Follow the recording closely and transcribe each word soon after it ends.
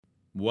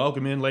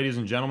Welcome in, ladies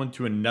and gentlemen,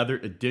 to another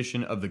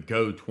edition of the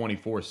Go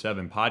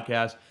 24/7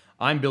 podcast.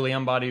 I'm Billy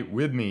Embody.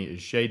 With me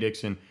is Shay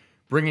Dixon,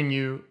 bringing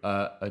you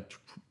a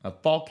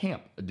fall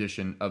camp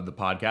edition of the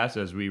podcast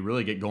as we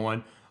really get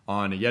going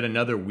on yet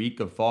another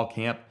week of fall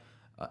camp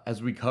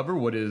as we cover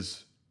what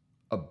is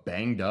a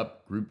banged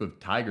up group of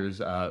Tigers.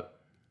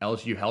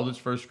 LSU held its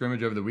first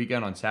scrimmage over the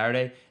weekend on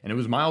Saturday, and it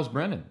was Myles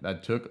Brennan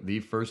that took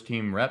the first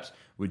team reps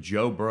with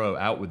Joe Burrow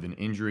out with an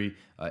injury.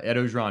 Ed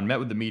Orgeron met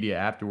with the media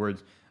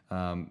afterwards.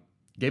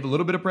 Gave a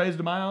little bit of praise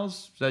to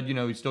Myles, said,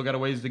 he's still got a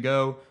ways to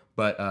go,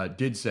 but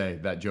did say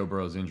that Joe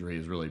Burrow's injury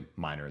is really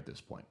minor at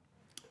this point.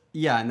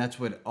 Yeah, and that's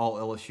what all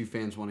LSU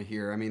fans want to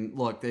hear. I mean,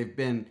 look, they've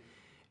been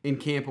in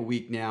camp a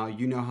week now.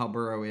 You know how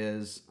Burrow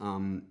is.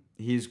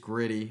 He's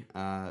gritty,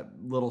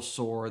 little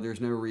sore.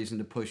 There's no reason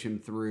to push him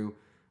through,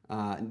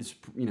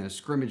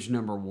 scrimmage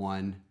number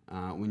one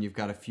when you've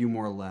got a few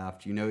more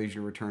left. You know he's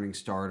your returning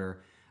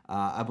starter.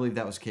 I believe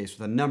that was the case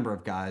with a number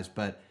of guys,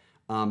 but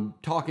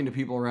talking to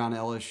people around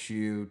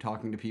LSU,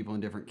 talking to people in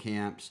different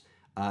camps,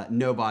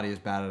 nobody has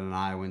batted an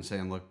eye when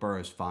saying, look,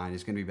 Burrow's fine.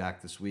 He's going to be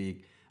back this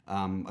week.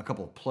 A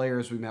couple of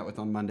players we met with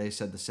on Monday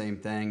said the same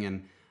thing.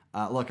 And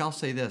look, I'll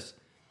say this.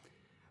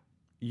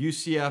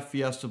 UCF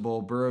Fiesta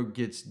Bowl, Burrow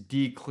gets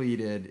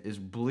decleated, is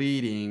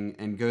bleeding,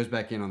 and goes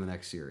back in on the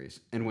next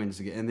series and wins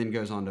the game, and then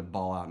goes on to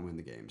ball out and win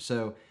the game.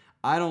 So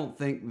I don't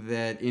think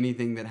that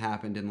anything that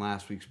happened in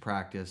last week's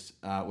practice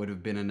would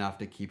have been enough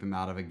to keep him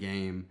out of a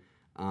game.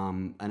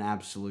 An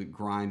absolute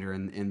grinder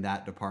in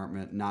that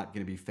department, not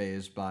going to be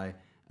fazed by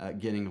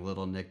getting a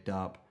little nicked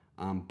up.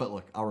 But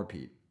look, I'll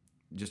repeat,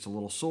 just a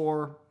little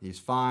sore. He's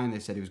fine. They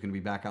said he was going to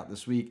be back out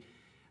this week.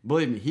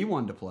 Believe me, he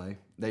wanted to play.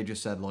 They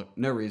just said, look,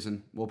 no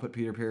reason. We'll put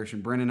Peter Parrish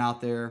and Brennan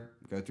out there,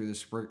 go through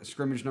the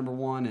scrimmage number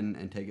one,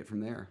 and take it from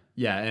there.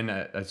 Yeah, and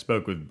I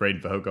spoke with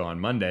Braden Fajoko on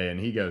Monday, and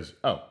he goes,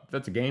 if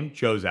that's a game,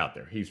 Joe's out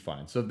there. He's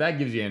fine. So if that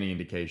gives you any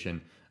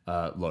indication,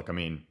 look, I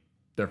mean,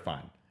 they're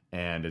fine.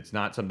 And it's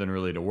not something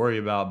really to worry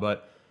about.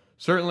 But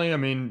certainly, I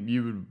mean,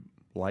 you would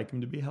like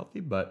him to be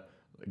healthy, but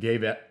gave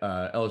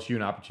LSU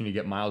an opportunity to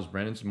get Myles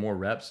Brennan some more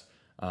reps.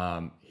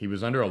 He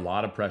was under a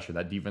lot of pressure.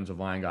 That defensive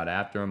line got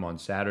after him on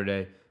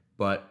Saturday,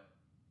 but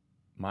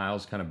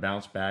Myles kind of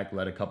bounced back,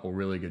 led a couple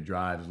really good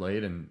drives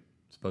late, and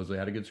supposedly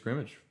had a good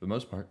scrimmage for the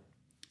most part.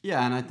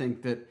 Yeah, and I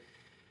think that,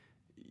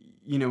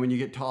 when you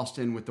get tossed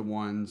in with the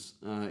ones,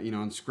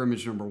 on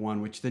scrimmage number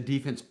one, which the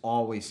defense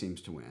always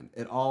seems to win.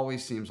 It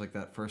always seems like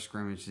that first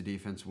scrimmage, the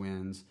defense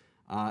wins.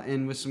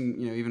 And with some,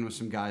 even with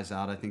some guys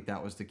out, I think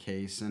that was the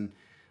case. And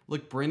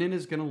look, Brennan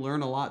is going to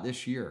learn a lot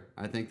this year.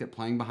 I think that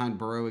playing behind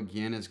Burrow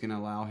again is going to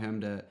allow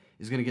him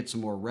is going to get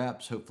some more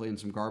reps, hopefully in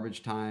some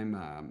garbage time,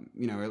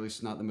 or at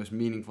least not the most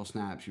meaningful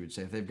snaps, you would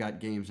say. If they've got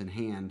games in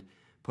hand,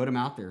 put him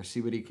out there, see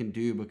what he can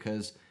do,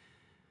 because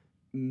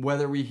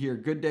whether we hear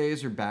good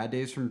days or bad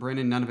days from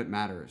Brennan, none of it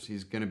matters.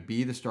 He's going to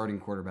be the starting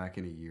quarterback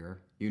in a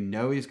year.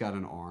 He's got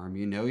an arm.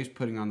 He's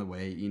putting on the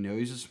weight.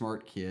 He's a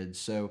smart kid.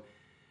 So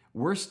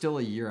we're still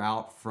a year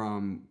out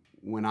from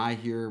when I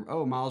hear,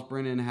 Myles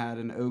Brennan had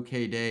an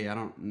okay day.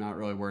 I'm not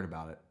really worried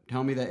about it.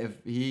 Tell me that if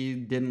he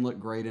didn't look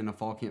great in a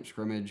fall camp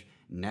scrimmage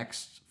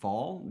next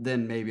fall,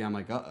 then maybe I'm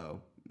like,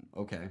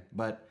 okay.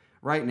 But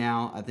right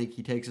now, I think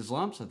he takes his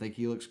lumps. I think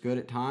he looks good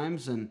at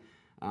times, and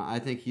I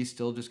think he's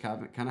still just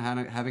kind of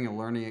having a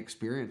learning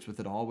experience with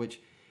it all, which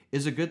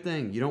is a good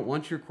thing. You don't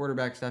want your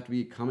quarterbacks to have to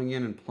be coming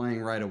in and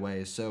playing right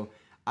away. So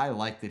I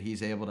like that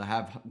he's able to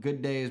have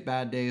good days,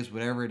 bad days,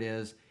 whatever it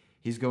is.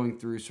 He's going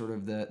through sort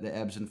of the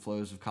ebbs and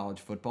flows of college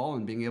football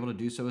and being able to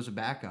do so as a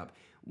backup.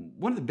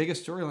 One of the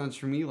biggest storylines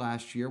for me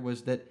last year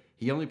was that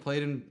he only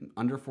played in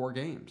under 4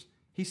 games.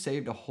 He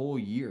saved a whole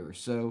year.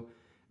 So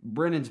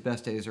Brennan's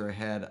best days are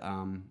ahead.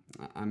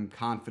 I'm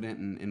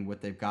confident in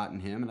what they've got in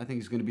him, and I think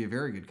he's going to be a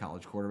very good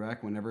college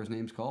quarterback whenever his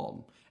name's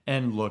called.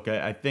 And look,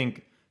 I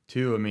think,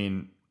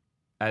 too,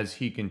 as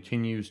he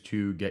continues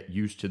to get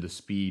used to the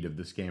speed of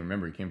this game,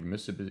 remember, he came from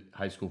Mississippi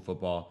high school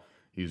football.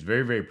 He was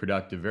very, very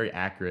productive, very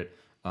accurate.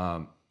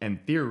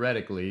 And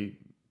theoretically,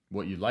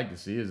 what you'd like to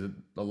see is that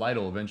the light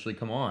will eventually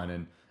come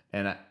on.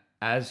 And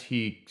as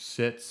he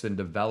sits and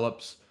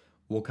develops,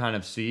 we'll kind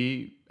of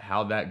see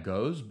how that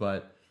goes.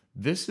 But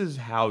this is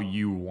how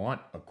you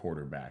want a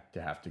quarterback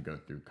to have to go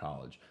through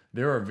college.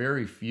 There are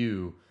very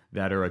few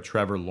that are a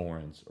Trevor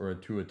Lawrence or a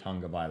Tua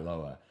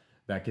Tagovailoa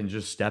that can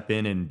just step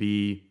in and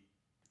be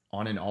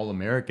on an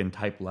All-American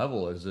type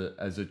level as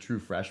a true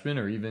freshman,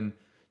 or even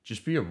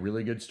just be a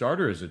really good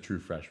starter as a true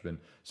freshman.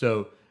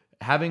 So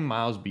having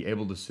Myles be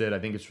able to sit, I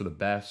think it's for the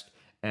best.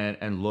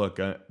 And look,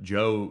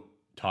 Joe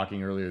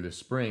talking earlier this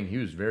spring, he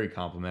was very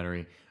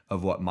complimentary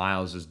of what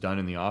Myles has done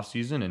in the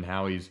offseason and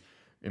how he's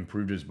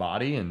improved his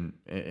body and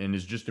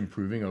is just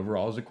improving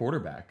overall as a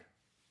quarterback.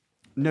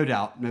 No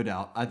doubt.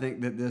 I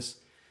think that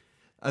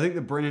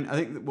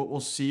what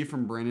we'll see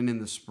from Brennan in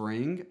the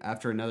spring,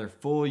 after another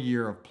full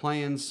year of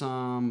playing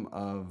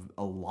of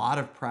a lot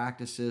of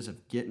practices,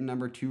 of getting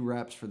number 2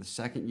 reps for the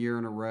second year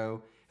in a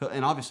row,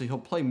 and obviously he'll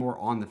play more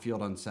on the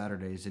field on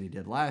Saturdays than he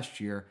did last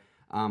year.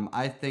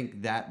 I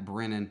think that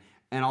Brennan,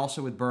 And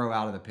also with Burrow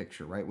out of the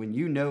picture, right? When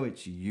you know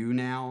it's you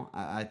now,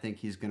 I think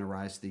he's going to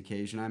rise to the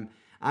occasion.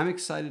 I'm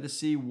excited to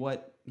see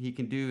what he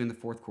can do in the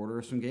fourth quarter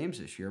of some games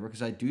this year,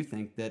 because I do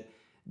think that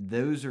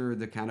those are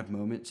the kind of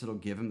moments that'll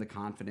give him the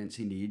confidence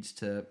he needs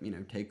to,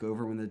 take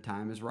over when the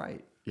time is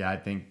right. Yeah,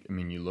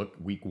 you look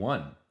week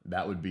 1,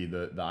 that would be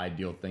the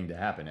ideal thing to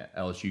happen.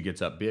 LSU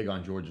gets up big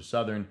on Georgia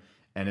Southern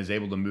and is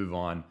able to move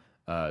on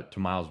to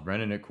Miles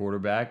Brennan at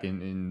quarterback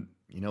in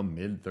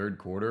mid third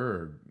quarter,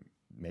 or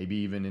maybe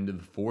even into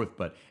the fourth.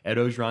 But Ed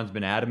Orgeron's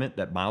been adamant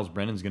that Miles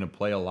Brennan's going to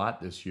play a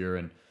lot this year.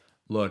 And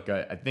look,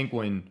 I think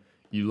when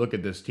you look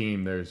at this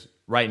team, there's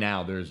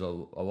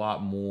a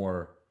lot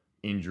more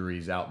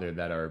injuries out there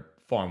that are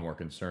far more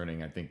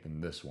concerning, I think,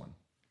 than this one.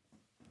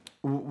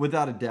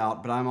 Without a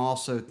doubt, but I'm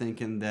also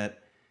thinking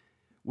that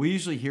we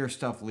usually hear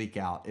stuff leak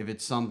out if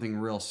it's something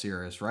real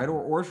serious, right?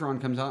 Or Orgeron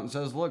comes out and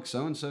says, look,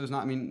 so-and-so is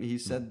not, he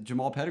said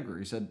Jamal Pettigrew.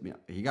 He said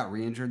he got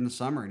re-injured in the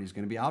summer and he's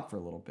going to be out for a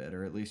little bit,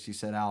 or at least he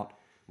said out.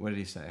 What did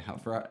he say?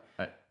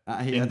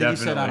 I think he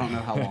said, I don't know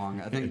how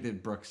long. I think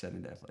that Brooks said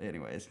indefinitely.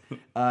 Anyways,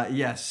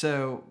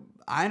 so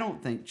I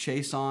don't think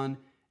Chason,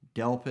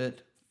 Delpit,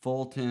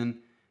 Fulton,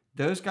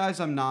 those guys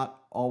I'm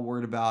not all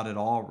worried about at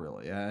all,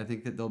 really. I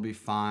think that they'll be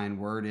fine.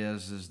 Word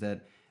is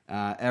that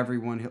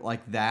everyone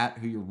like that,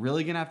 who you're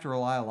really going to have to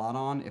rely a lot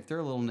on, if they're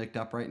a little nicked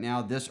up right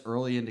now, this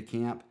early into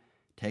camp,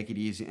 take it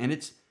easy. And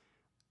it's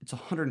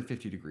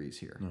 150 degrees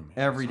here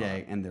every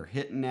day, and they're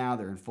hitting now.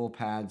 They're in full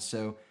pads,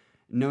 so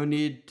no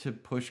need to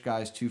push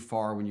guys too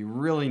far when you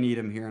really need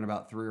them here in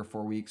about 3 or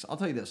 4 weeks. I'll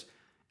tell you this,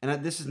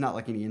 and this is not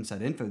like any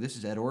inside info. This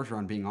is Ed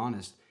Orgeron being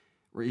honest.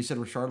 Where he said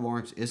Rashard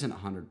Lawrence isn't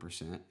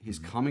 100%. He's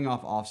coming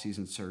off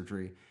offseason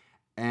surgery,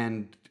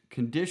 and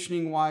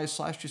conditioning-wise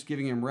 / just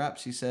giving him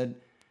reps, he said,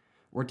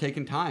 we're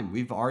taking time.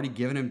 We've already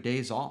given him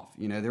days off.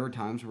 There were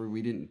times where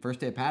first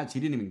day of pads, he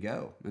didn't even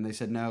go. And they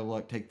said, no,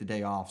 look, take the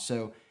day off.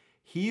 So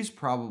he's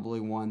probably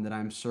one that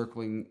I'm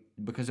circling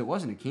because it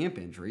wasn't a camp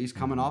injury. He's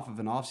coming off of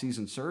an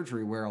offseason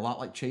surgery where, a lot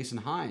like Chase and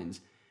Hines,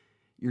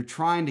 you're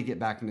trying to get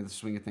back into the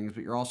swing of things,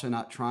 but you're also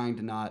not trying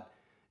to not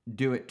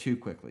do it too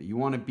quickly. You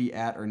want to be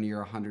at or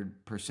near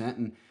 100%.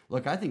 And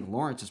look, I think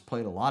Lawrence has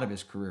played a lot of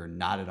his career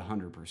not at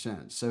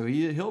 100%. So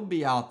he'll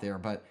be out there,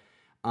 but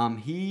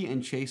he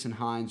and Chase and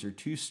Hines are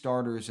two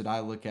starters that I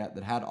look at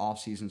that had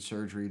offseason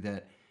surgery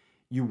that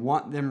you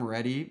want them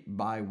ready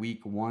by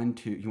week 1,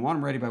 2. You want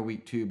them ready by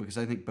week 2 because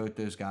I think both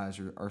those guys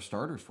are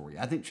starters for you.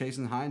 I think Chase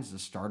and Hines is a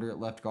starter at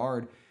left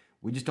guard.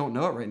 We just don't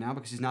know it right now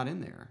because he's not in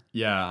there.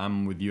 Yeah,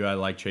 I'm with you. I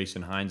like Chase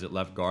and Hines at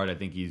left guard. I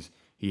think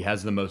he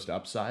has the most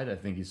upside. I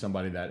think he's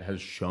somebody that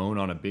has shown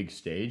on a big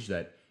stage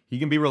that he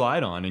can be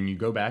relied on. And you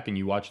go back and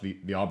you watch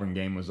the Auburn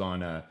game was on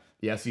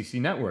the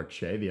SEC Network,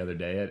 Shay, the other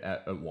day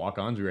at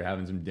Walk-Ons. We were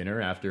having some dinner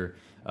after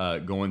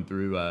going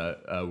through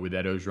with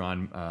Ed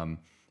Orgeron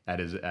at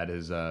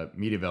his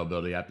media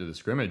availability after the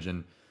scrimmage.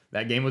 And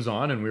that game was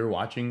on, and we were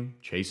watching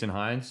Chase and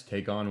Hines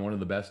take on one of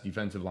the best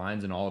defensive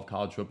lines in all of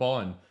college football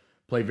and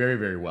play very,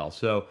 very well.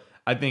 So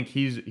I think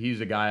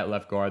he's a guy at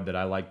left guard that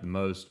I like the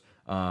most.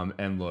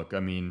 And look,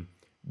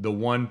 the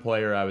one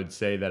player I would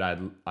say that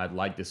I'd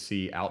like to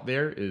see out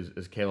there is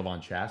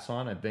K'Lavon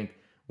Chaisson. I think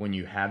when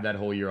you have that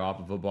whole year off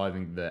of football, I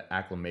think the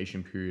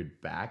acclimation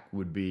period back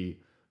would be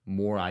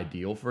more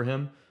ideal for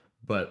him.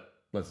 But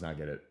let's not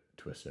get it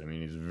twisted.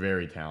 He's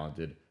very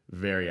talented,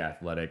 very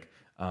athletic,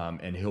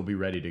 and he'll be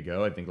ready to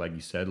go. I think, like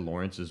you said,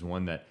 Lawrence is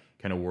one that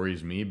kind of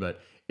worries me.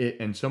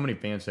 And so many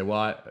fans say,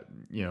 well,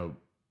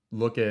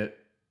 look at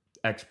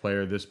X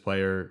player, this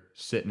player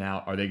sitting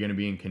out. Are they going to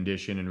be in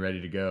condition and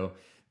ready to go?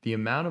 The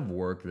amount of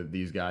work that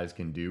these guys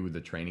can do with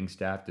the training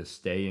staff to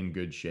stay in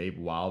good shape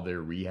while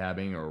they're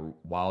rehabbing or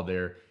while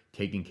they're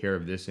taking care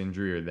of this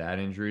injury or that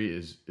injury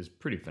is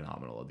pretty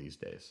phenomenal these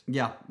days.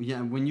 Yeah.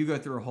 When you go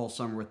through a whole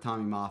summer with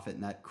Tommy Moffitt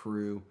and that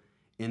crew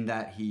in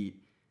that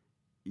heat,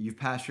 you've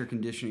passed your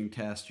conditioning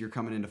test. You're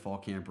coming into fall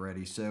camp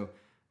ready. So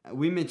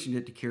we mentioned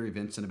it to Kerry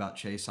Vincent about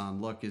Chaisson.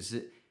 Look, is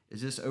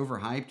this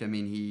overhyped?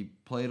 He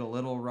played a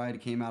little, right? He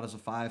came out as a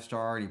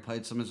 5-star and he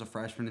played some as a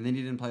freshman, and then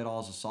he didn't play at all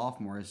as a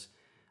sophomore.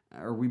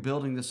 Are we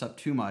building this up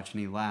too much?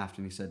 And he laughed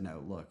and he said,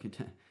 no, look,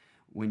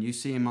 when you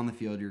see him on the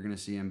field, you're going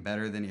to see him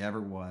better than he ever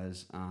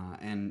was.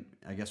 And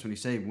I guess when you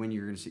say when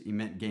you're going to see, he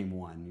meant game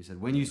 1. He said,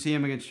 when you see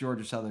him against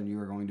Georgia Southern, you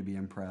are going to be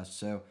impressed.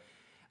 So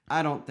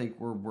I don't think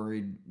we're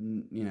worried,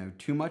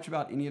 too much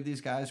about any of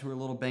these guys who are a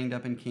little banged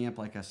up in camp.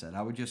 Like I said,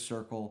 I would just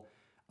circle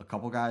a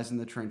couple guys in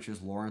the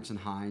trenches, Lawrence and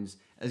Hines,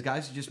 as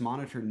guys who just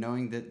monitor,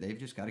 knowing that they've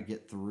just got to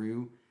get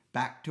through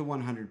back to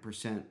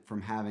 100%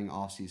 from having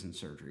offseason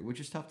surgery, which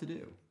is tough to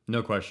do.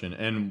 No question.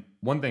 And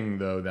one thing,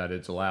 though, that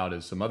it's allowed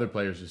is some other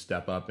players to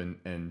step up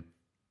and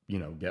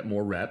get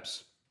more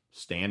reps,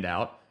 stand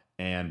out.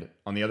 And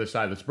on the other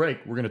side of this break,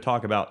 we're going to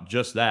talk about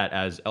just that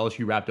as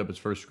LSU wrapped up its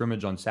first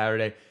scrimmage on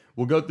Saturday.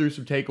 We'll go through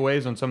some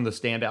takeaways on some of the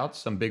standouts,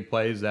 some big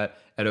plays that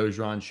Ed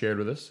Orgeron shared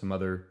with us, some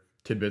other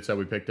tidbits that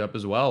we picked up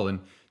as well, and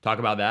talk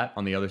about that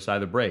on the other side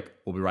of the break.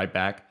 We'll be right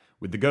back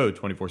with the Go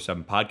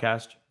 24/7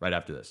 podcast right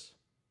after this.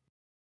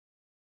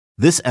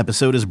 This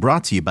episode is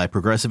brought to you by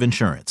Progressive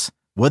Insurance.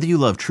 Whether you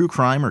love true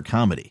crime or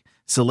comedy,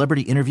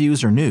 Celebrity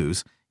interviews or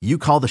news, you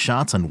call the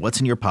shots on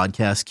what's in your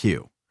podcast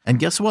queue. And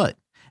guess what?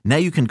 Now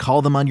you can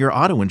call them on your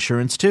auto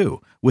insurance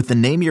too with the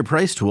Name Your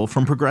Price tool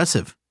from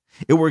Progressive.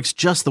 It works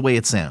just the way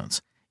it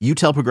sounds. You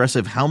tell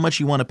Progressive how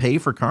much you want to pay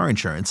for car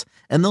insurance,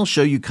 and they'll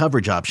show you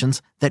coverage options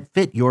that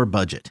fit your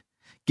budget.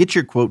 Get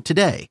your quote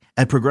today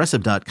at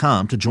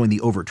Progressive.com to join the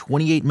over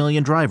 28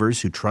 million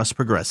drivers who trust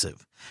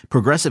Progressive.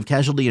 Progressive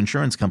Casualty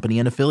Insurance Company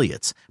and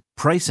Affiliates.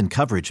 Price and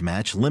coverage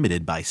match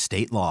limited by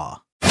state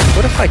law.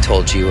 What if I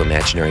told you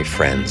imaginary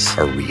friends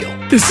are real?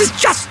 This is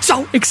just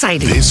so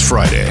exciting. This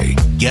Friday,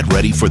 get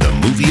ready for the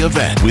movie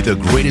event with the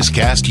greatest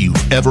cast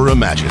you've ever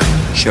imagined.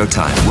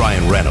 Showtime.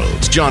 Ryan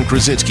Reynolds, John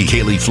Krasinski,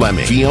 Kaylee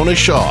Fleming, Fiona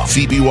Shaw,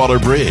 Phoebe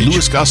Waller-Bridge,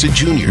 Louis Gossett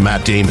Jr.,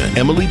 Matt Damon,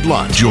 Emily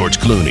Blunt, George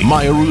Clooney,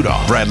 Maya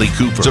Rudolph, Bradley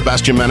Cooper,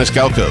 Sebastian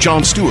Maniscalco,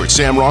 Jon Stewart,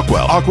 Sam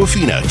Rockwell,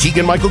 Awkwafina,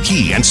 Keegan-Michael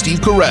Key, and Steve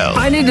Carell.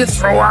 I need to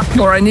throw up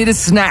or I need a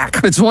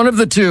snack. It's one of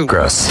the two.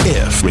 Gross.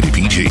 If. Rated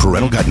PG.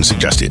 Parental guidance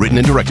suggested. Written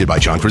and directed by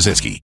John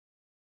Krasinski.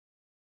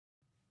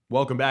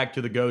 Welcome back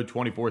to the Go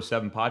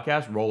 24/7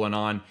 podcast. Rolling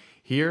on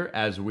here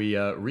as we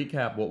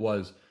recap what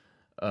was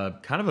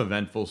kind of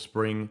eventful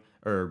spring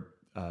or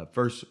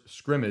first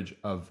scrimmage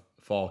of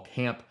fall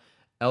camp.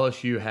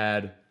 LSU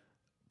had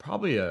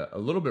probably a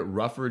little bit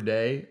rougher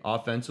day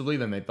offensively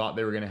than they thought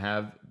they were going to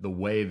have the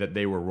way that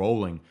they were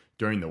rolling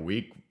during the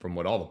week from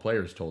what all the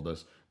players told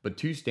us. But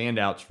two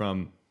standouts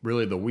from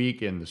really the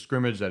week and the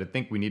scrimmage that I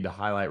think we need to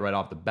highlight right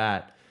off the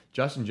bat,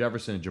 Justin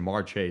Jefferson and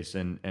Ja'Marr Chase.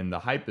 And the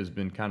hype has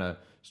been kind of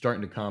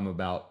starting to come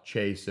about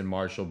Chase and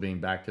Marshall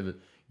being back to the,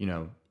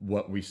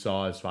 what we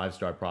saw as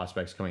five-star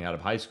prospects coming out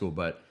of high school.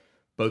 But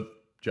both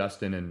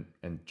Justin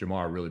and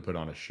Ja'Marr really put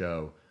on a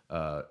show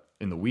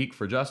in the week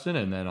for Justin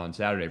and then on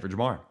Saturday for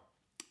Ja'Marr.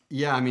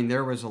 Yeah, I mean,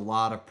 there was a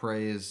lot of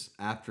praise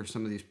after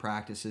some of these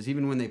practices.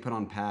 Even when they put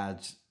on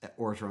pads,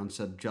 Orgeron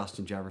said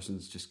Justin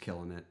Jefferson's just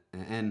killing it.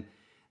 And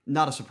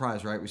not a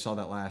surprise, right? We saw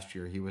that last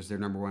year. He was their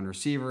number one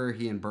receiver.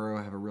 He and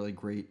Burrow have a really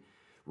great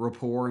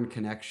rapport and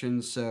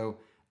connection. So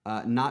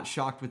not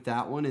shocked with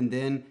that one. And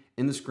then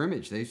in the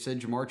scrimmage, they said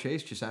Ja'Marr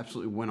Chase just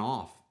absolutely went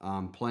off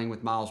playing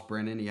with Miles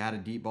Brennan. He had a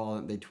deep ball.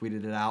 They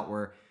tweeted it out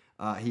where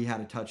he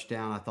had a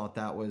touchdown. I thought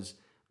that was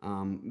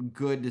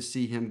good to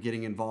see him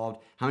getting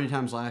involved. How many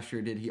times last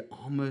year did he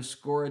almost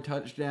score a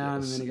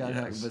touchdown and then he got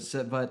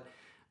hacked? But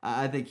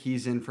I think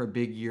he's in for a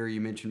big year.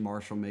 You mentioned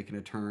Marshall making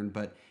a turn,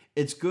 but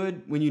it's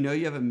good when you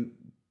have a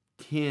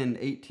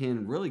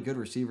 8-10 really good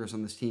receivers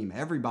on this team.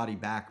 Everybody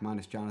back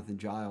minus Jonathan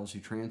Giles, who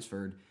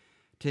transferred,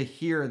 to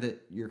hear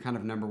that your kind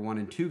of number 1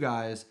 and 2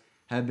 guys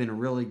have been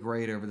really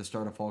great over the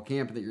start of fall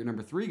camp, and that your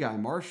number 3 guy,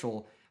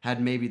 Marshall,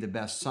 had maybe the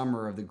best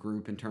summer of the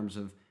group in terms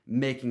of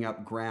making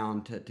up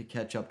ground to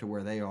catch up to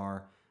where they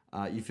are.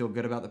 You feel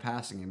good about the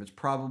passing game. It's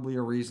probably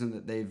a reason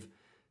that they've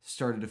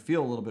started to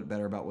feel a little bit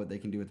better about what they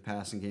can do with the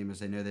passing game, as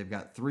they know they've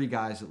got 3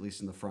 guys at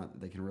least in the front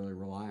that they can really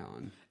rely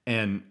on.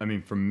 And I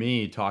mean, for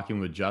me, talking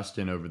with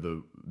Justin over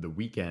the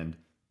weekend,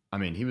 I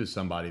mean, he was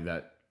somebody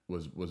that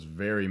was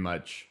very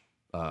much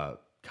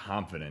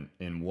confident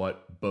in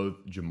what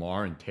both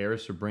Ja'Marr and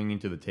Terrace are bringing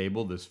to the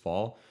table this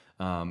fall.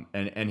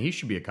 And he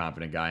should be a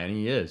confident guy, and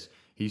he is.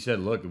 He said,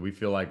 look, we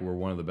feel like we're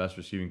one of the best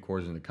receiving corps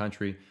in the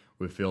country.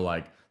 We feel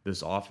like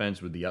this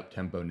offense with the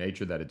up-tempo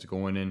nature that it's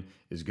going in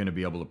is going to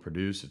be able to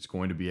produce. It's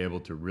going to be able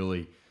to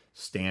really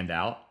stand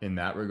out in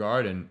that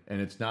regard. And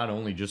it's not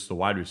only just the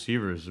wide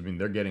receivers. I mean,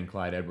 they're getting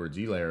Clyde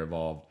Edwards-Helaire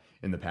involved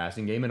in the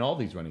passing game and all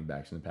these running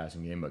backs in the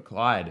passing game. But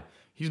Clyde,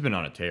 he's been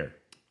on a tear.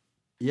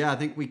 Yeah, I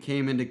think we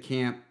came into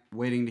camp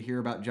waiting to hear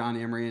about John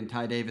Emery and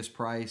Ty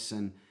Davis-Price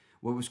and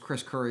what was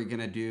Chris Curry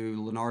going to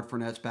do. Leonard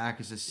Fournette's back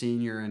as a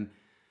senior, and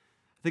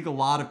I think a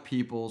lot of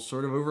people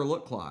sort of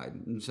overlook Clyde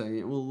and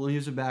saying, well, he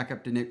was a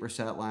backup to Nick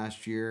Brissett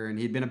last year, and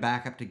he'd been a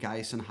backup to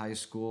Geis in high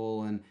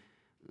school. And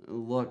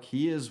look,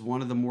 he is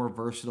one of the more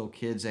versatile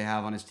kids they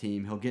have on his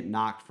team. He'll get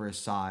knocked for his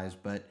size,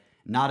 but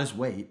not his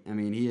weight. I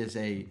mean,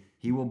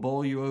 he will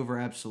bowl you over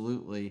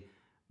absolutely.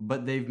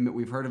 But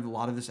we've heard of a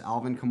lot of this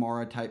Alvin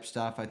Kamara type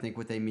stuff. I think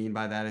what they mean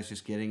by that is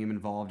just getting him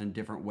involved in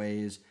different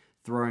ways,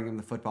 throwing him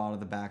the football out of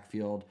the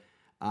backfield.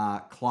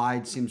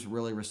 Clyde seems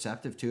really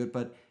receptive to it,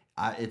 but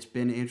it's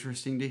been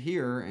interesting to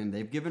hear, and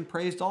they've given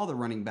praise to all the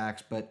running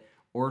backs, but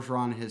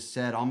Orgeron has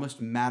said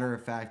almost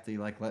matter-of-factly,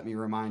 like, let me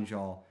remind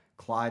y'all,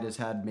 Clyde has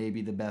had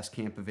maybe the best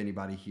camp of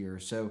anybody here.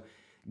 So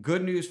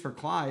good news for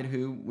Clyde,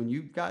 who, when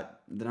you've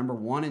got the number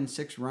 1 and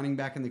 6 running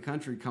back in the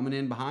country coming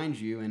in behind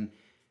you, and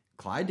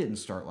Clyde didn't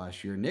start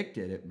last year, Nick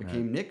did. It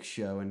became Nick's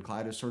show, and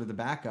Clyde was sort of the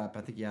backup.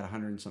 I think he had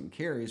 100 and something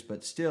carries,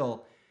 but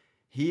still,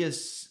 he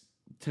has,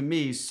 to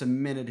me,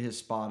 cemented his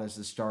spot as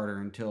the starter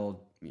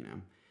until,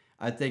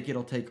 I think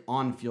it'll take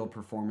on-field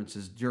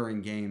performances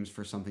during games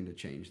for something to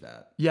change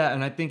that. Yeah,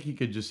 and I think he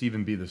could just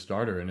even be the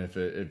starter, and if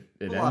it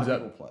ends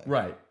up play.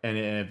 Right, and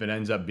if it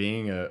ends up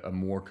being a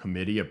more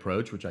committee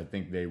approach, which I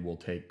think they will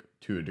take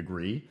to a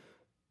degree,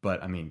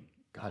 but I mean,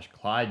 gosh,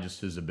 Clyde,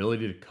 just his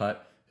ability to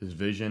cut, his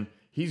vision,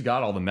 he's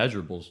got all the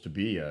measurables to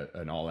be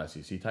an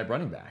all-SEC type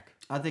running back.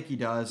 I think he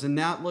does, and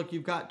now look,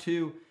 you've got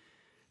 2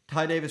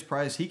 Ty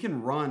Davis-Price, he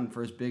can run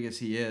for as big as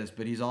he is,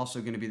 but he's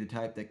also going to be the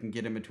type that can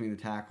get in between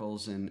the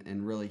tackles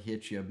and really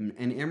hit you.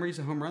 And Emory's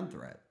a home run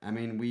threat. I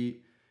mean,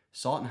 we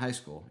saw it in high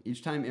school.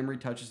 Each time Emory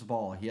touches the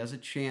ball, he has a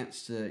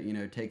chance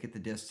to, take it the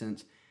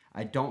distance.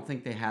 I don't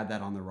think they had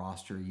that on the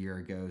roster a year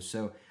ago.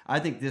 So I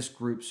think this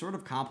group sort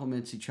of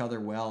complements each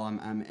other well.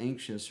 I'm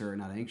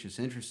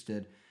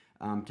interested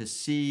to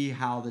see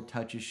how the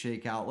touches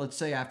shake out. Let's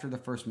say after the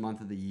first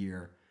month of the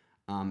year,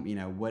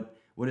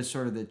 what is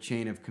sort of the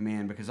chain of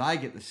command? Because I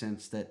get the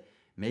sense that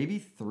maybe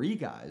 3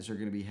 guys are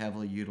going to be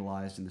heavily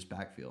utilized in this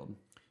backfield.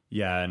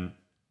 Yeah, and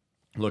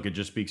look, it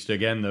just speaks to,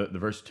 again, the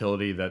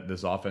versatility that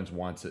this offense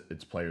wants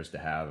its players to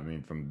have. I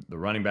mean, from the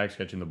running backs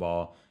catching the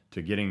ball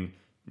to getting,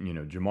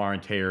 Jamar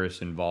and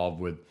Terrace involved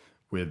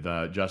with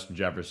Justin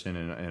Jefferson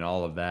and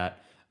all of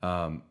that.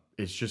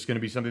 It's just going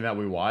to be something that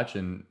we watch,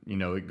 and,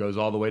 it goes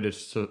all the way to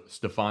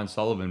Stephon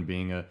Sullivan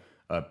being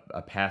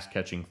a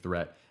pass-catching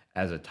threat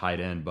as a tight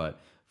end. But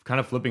kind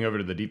of flipping over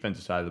to the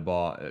defensive side of the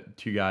ball,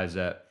 2 guys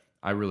that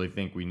I really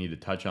think we need to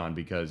touch on,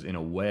 because in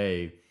a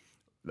way,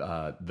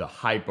 the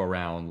hype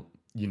around,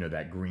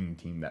 that green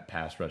team, that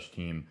pass rush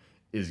team,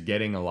 is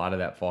getting a lot of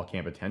that fall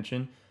camp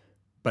attention.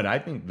 But I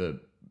think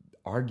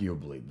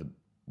arguably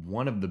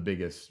one of the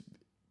biggest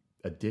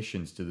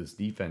additions to this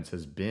defense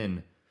has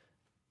been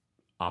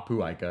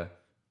Apu Ika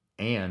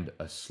and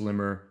a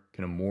slimmer,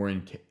 kind of more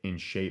in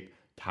shape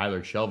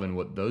Tyler Shelvin.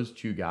 What those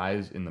 2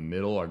 guys in the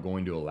middle are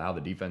going to allow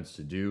the defense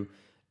to do.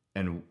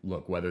 And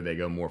look, whether they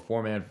go more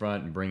 4-man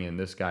front and bring in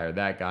this guy or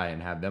that guy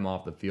and have them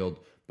off the field,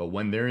 but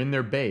when they're in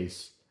their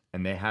base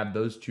and they have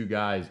those 2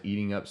 guys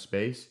eating up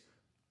space,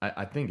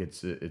 I think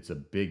it's a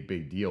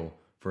big deal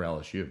for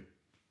LSU.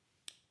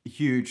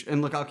 Huge.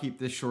 And look, I'll keep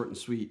this short and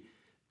sweet.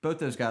 Both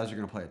those guys are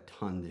going to play a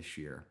ton this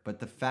year. But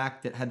the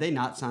fact that had they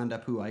not signed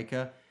up Apu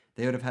Ika,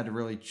 they would have had to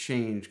really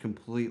change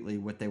completely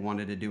what they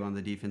wanted to do on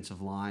the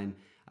defensive line.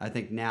 I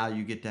think now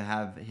you get to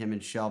have him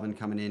and Shelvin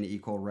coming in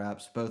equal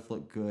reps. Both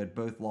look good.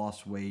 Both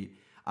lost weight.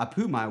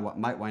 Apu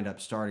might wind up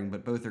starting,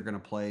 but both are going to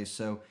play.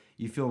 So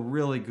you feel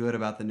really good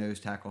about the nose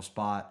tackle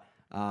spot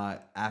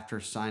after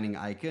signing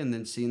Ika and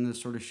then seeing the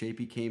sort of shape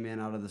he came in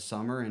out of the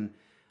summer.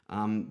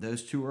 And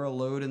those 2 are a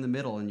load in the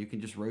middle, and you can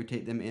just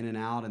rotate them in and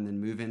out and then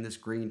move in this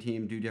green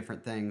team, do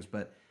different things.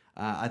 But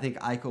I think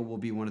Ika will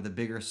be one of the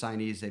bigger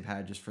signees they've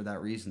had just for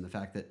that reason, the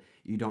fact that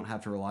you don't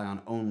have to rely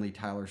on only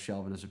Tyler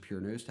Shelvin as a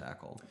pure nose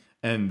tackle.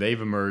 And they've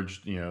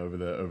emerged, over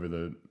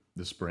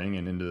the spring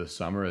and into the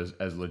summer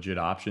as legit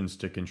options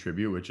to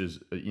contribute, which is,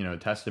 a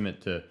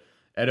testament to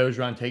Ed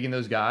Orgeron taking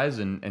those guys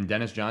and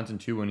Dennis Johnson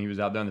too, when he was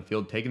out there on the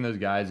field, taking those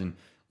guys and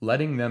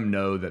letting them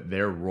know that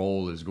their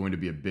role is going to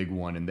be a big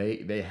one, and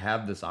they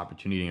have this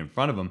opportunity in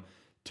front of them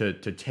to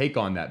take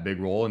on that big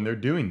role, and they're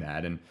doing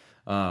that. And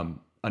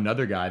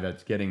another guy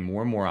that's getting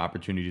more and more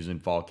opportunities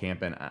in fall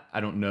camp, and I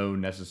don't know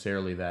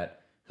necessarily that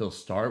he'll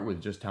start with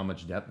just how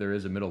much depth there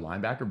is at middle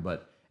linebacker,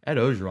 but Ed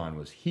Orgeron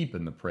was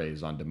heaping the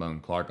praise on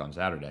Damone Clark on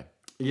Saturday.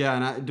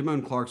 Yeah, and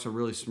Damone Clark's a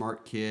really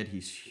smart kid.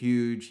 He's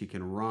huge. He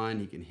can run.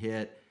 He can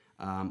hit.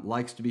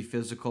 Likes to be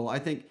physical. I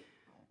think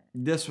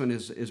this one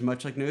is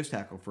much like nose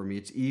tackle for me.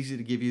 It's easy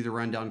to give you the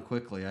rundown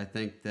quickly. I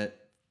think that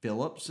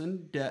Phillips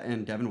and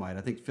Devin White.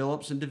 I think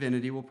Phillips and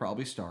Divinity will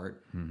probably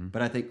start,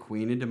 but I think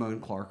Queen and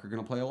Damone Clark are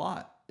going to play a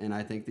lot. And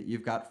I think that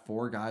you've got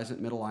 4 guys at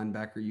middle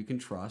linebacker you can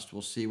trust.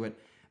 We'll see what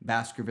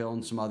Baskerville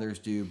and some others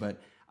do, but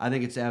I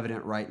think it's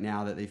evident right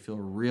now that they feel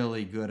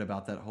really good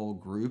about that whole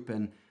group,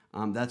 and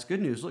that's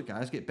good news. Look,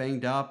 guys get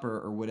banged up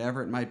or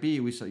whatever it might be.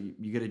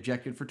 You get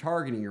ejected for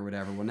targeting or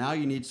whatever. Well, now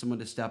you need someone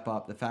to step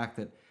up. The fact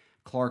that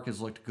Clark has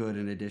looked good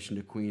in addition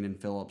to Queen and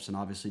Phillips, and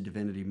obviously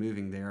Divinity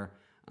moving there,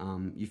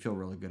 you feel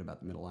really good about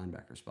the middle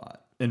linebacker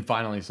spot. And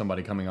finally,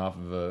 somebody coming off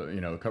of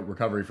a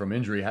recovery from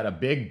injury had a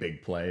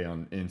big play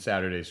in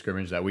Saturday's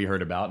scrimmage that we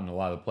heard about, and a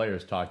lot of the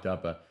players talked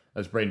up.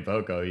 That's Braden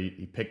Fehoko.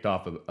 He picked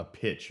off a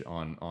pitch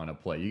on a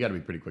play. You got to be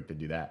pretty quick to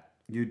do that.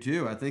 You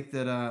do. I think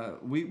that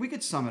we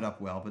could sum it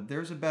up well, but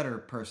there's a better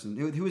person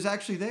who was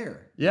actually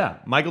there. Yeah,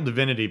 Michael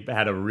Divinity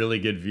had a really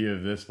good view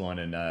of this one,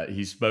 and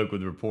he spoke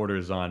with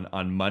reporters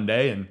on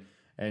Monday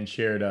and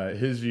shared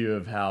his view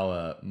of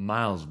how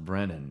Miles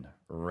Brennan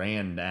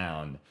ran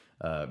down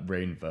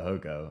Braden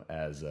Fehoko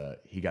as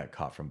he got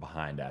caught from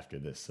behind after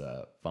this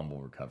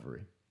fumble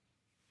recovery.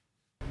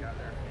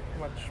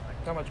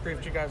 How much grief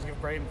did you guys give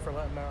Braden for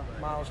letting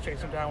Miles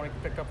chase him down when he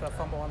picked up that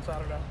fumble on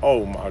Saturday?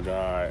 Oh my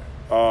God!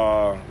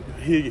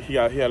 He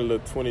had a little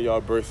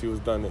 20-yard burst. He was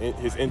done.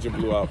 His engine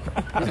blew out.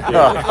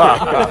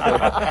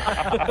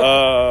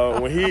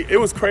 It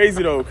was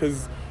crazy though,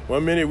 because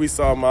one minute we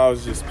saw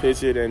Miles just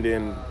pitch it, and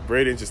then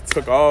Braden just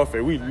took off,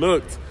 and we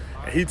looked,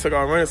 and he took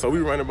off running, so we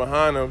running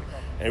behind him,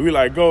 and we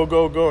like go,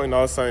 and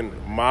all of a sudden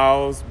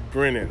Miles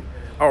Brennan,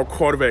 our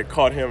quarterback,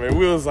 caught him, and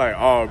we was like,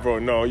 oh bro,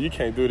 no, you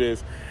can't do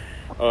this.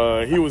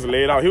 He was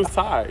laid out. He was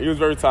tired. He was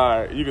very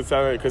tired. You could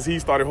tell it because he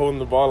started holding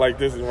the ball like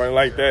this and running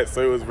like that.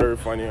 So it was very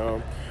funny.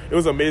 It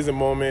was an amazing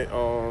moment.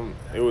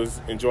 It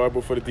was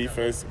enjoyable for the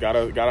defense. Got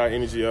our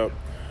energy up.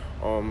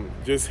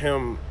 just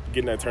him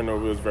getting that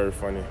turnover was very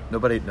funny.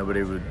 Nobody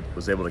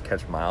was able to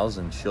catch Miles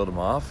and shield him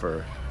off,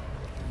 or?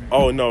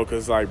 Oh no,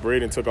 because like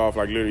Braden took off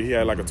like literally he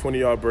had like a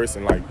 20-yard burst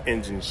and like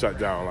engine shut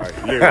down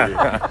like literally.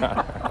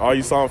 All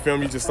you saw on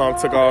film, you just saw him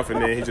took off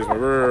and then he just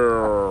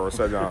went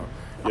shut down.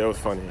 Yeah, it was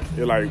funny.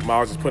 It like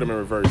Miles just put him in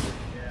reverse.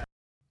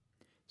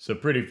 So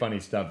pretty funny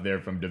stuff there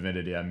from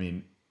Divinity. I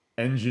mean,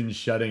 engine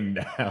shutting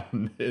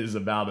down is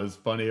about as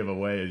funny of a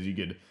way as you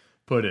could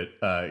put it,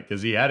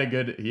 because he had a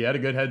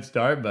good head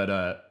start, but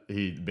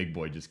the big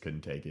boy just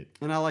couldn't take it.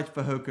 And I liked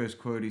Fajoko's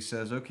quote. He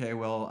says, "Okay,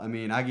 well, I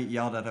mean, I get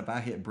yelled at if I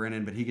hit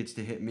Brennan, but he gets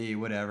to hit me.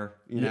 Whatever,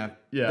 Yeah.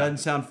 Doesn't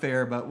sound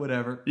fair, but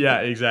whatever." Yeah,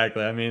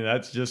 exactly. I mean,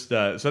 that's just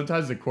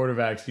sometimes the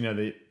quarterbacks.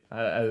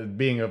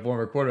 Being a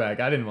former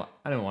quarterback, I didn't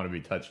want to be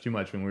touched too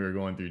much when we were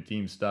going through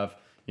team stuff.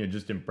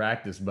 Just in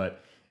practice,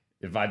 but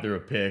if I threw a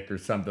pick or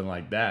something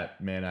like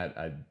that, man,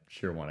 I'd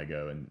sure want to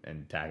go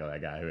and tackle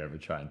that guy, whoever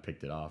tried and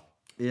picked it off.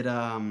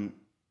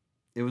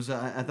 It was.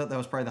 I thought that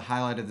was probably the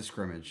highlight of the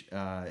scrimmage.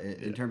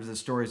 In terms of the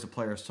stories the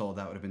players told,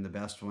 that would have been the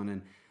best one.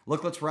 And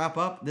look, let's wrap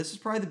up. This is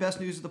probably the best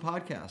news of the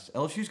podcast.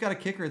 LSU's got a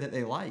kicker that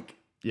they like.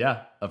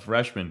 Yeah, a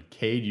freshman,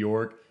 Cade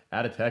York,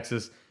 out of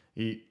Texas.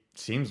 He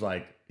seems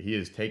like he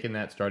has taken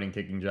that starting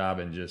kicking job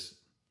and just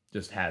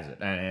has it.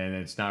 And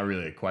it's not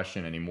really a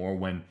question anymore.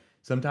 When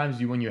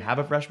sometimes when you have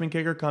a freshman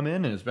kicker come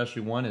in, and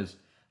especially one as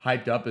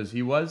hyped up as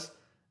he was,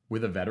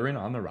 with a veteran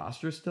on the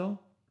roster still,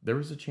 there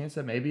was a chance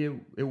that maybe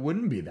it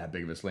wouldn't be that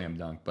big of a slam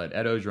dunk, but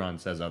Ed Ogeron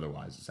says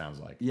otherwise, it sounds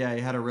like. Yeah,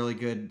 he had a really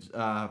good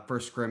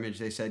first scrimmage,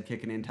 they said,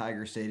 kicking in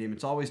Tiger Stadium.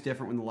 It's always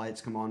different when the lights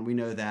come on. We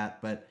know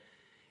that, but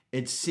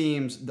it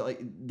seems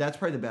like that's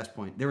probably the best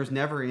point. There was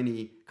never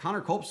any...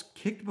 Connor Culp's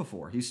kicked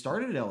before. He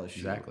started at LSU.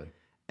 Exactly.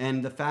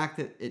 And the fact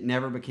that it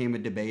never became a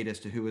debate as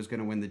to who was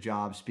going to win the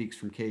job speaks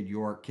from Cade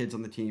York. Kids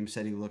on the team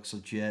said he looks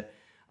legit,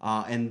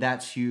 and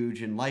that's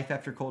huge. And life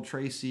after Cole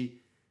Tracy...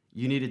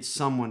 You needed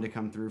someone to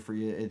come through for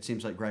you. It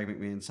seems like Greg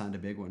McMahon signed a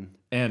big one.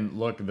 And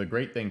look, the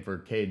great thing for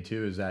Cade,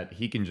 too, is that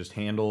he can just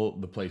handle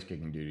the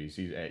place-kicking duties.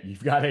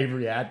 You've got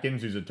Avery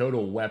Atkins, who's a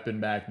total weapon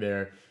back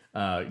there,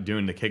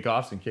 doing the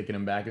kickoffs and kicking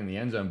them back in the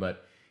end zone.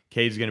 But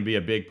Cade's going to be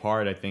a big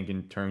part, I think,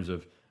 in terms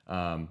of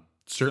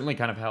certainly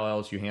kind of how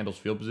LSU handles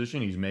field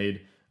position. He's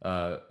made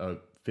a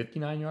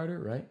 59-yarder,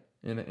 right,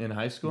 in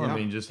high school. Yeah. I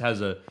mean, just has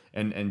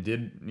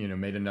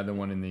made another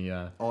one in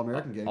the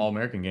All-American game.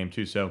 All-American game,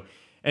 too. So,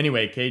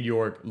 anyway, Cade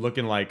York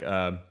looking like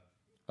a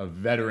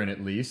veteran,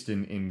 at least,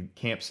 in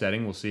camp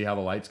setting. We'll see how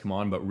the lights come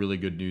on, but really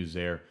good news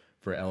there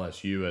for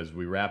LSU as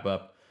we wrap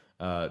up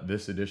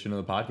this edition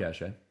of the podcast,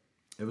 Shay.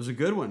 It was a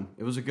good one.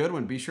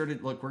 Be sure to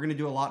look. We're going to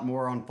do a lot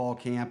more on fall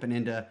camp and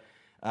into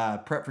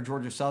prep for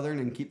Georgia Southern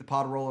and keep the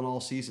pod rolling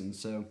all season.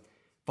 So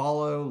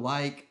follow,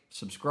 like,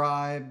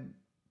 subscribe,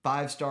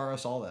 5-star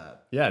us, all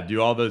that. Yeah,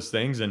 do all those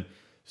things and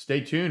stay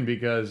tuned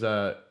because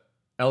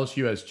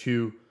LSU has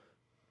 2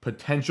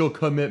 potential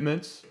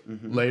commitments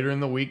later in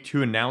the week.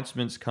 2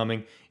 announcements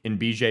coming in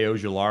BJ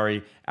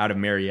Ojulari out of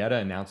Marietta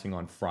announcing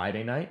on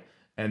Friday night.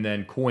 And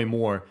then Coy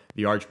Moore,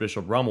 the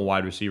Archbishop Rummel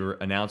wide receiver,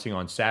 announcing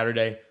on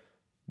Saturday.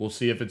 We'll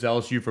see if it's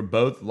LSU for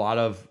both. A lot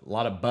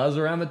of buzz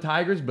around the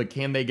Tigers, but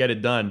can they get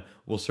it done?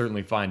 We'll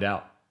certainly find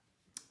out.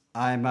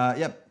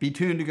 Be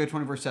tuned to Go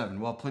 24/7.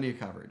 We'll have plenty of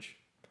coverage.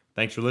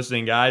 Thanks for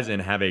listening, guys,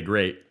 and have a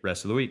great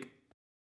rest of the week.